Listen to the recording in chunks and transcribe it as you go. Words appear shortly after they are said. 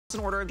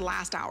ordered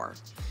last hour.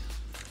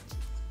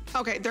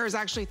 Okay, there's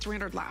actually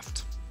 300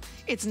 left.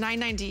 It's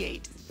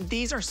 $9.98.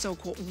 These are so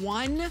cool.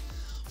 One,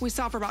 we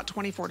sell for about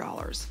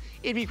 $24.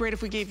 It'd be great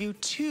if we gave you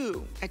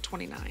two at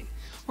 $29.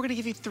 We're gonna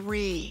give you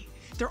three.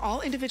 They're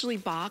all individually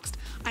boxed.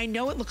 I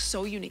know it looks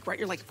so unique, right?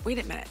 You're like, wait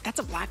a minute, that's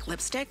a black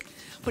lipstick?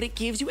 But it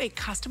gives you a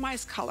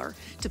customized color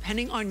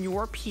depending on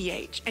your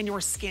pH and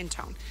your skin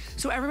tone.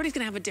 So everybody's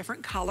gonna have a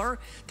different color.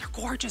 They're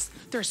gorgeous,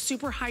 they're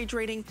super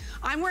hydrating.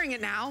 I'm wearing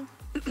it now.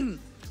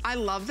 I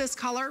love this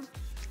color.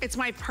 It's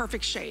my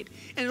perfect shade,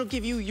 and it'll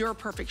give you your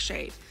perfect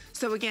shade.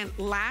 So again,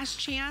 last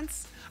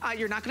chance.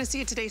 You're not gonna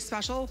see it today's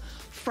special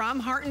from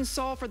Heart and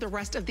Soul for the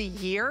rest of the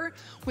year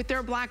with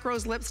their Black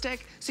Rose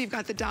lipstick. So you've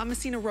got the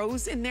damascena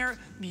rose in there,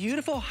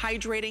 beautiful,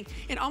 hydrating.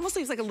 It almost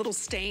leaves like a little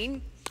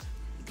stain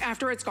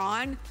after it's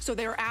gone. So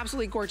they're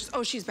absolutely gorgeous.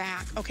 Oh, she's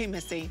back. Okay,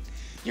 Missy,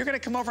 you're gonna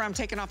come over, I'm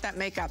taking off that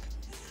makeup.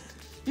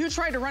 You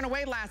tried to run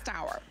away last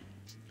hour.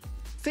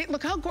 See,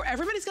 look how gorgeous,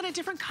 everybody's got a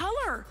different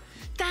color.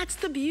 That's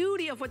the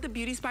beauty of what the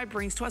Beauty Spy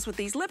brings to us with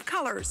these lip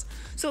colors.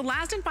 So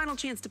last and final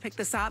chance to pick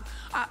this up.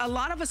 A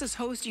lot of us as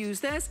hosts use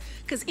this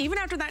because even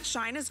after that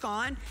shine is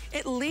gone,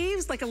 it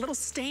leaves like a little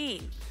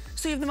stain.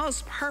 So you have the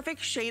most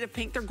perfect shade of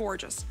pink. They're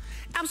gorgeous,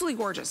 absolutely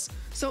gorgeous.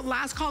 So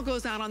last call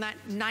goes out on that,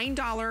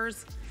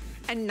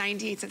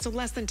 $9.98, so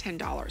less than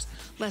 $10,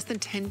 less than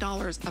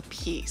 $10 a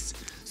piece.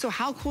 So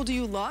how cool do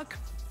you look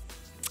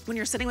when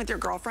you're sitting with your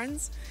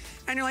girlfriends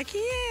and you're like,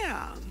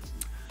 yeah,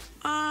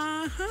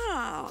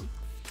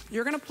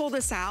 you're gonna pull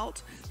this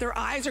out. Their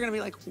eyes are gonna be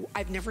like,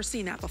 I've never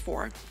seen that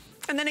before.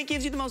 And then it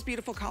gives you the most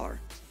beautiful color.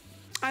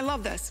 I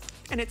love this.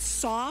 And it's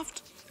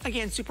soft,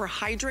 again, super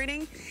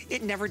hydrating.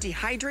 It never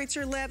dehydrates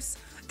your lips.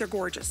 They're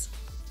gorgeous,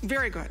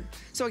 very good.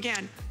 So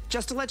again,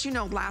 just to let you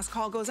know, last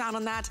call goes out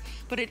on that,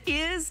 but it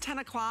is 10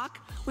 o'clock.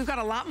 We've got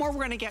a lot more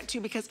we're gonna get to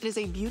because it is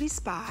a Beauty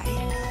Spy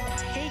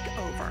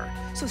takeover.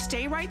 So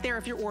stay right there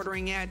if you're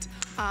ordering it.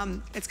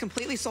 It's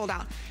completely sold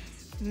out.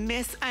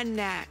 Miss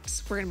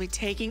Annette, we're gonna be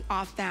taking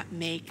off that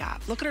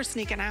makeup. Look at her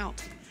sneaking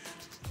out.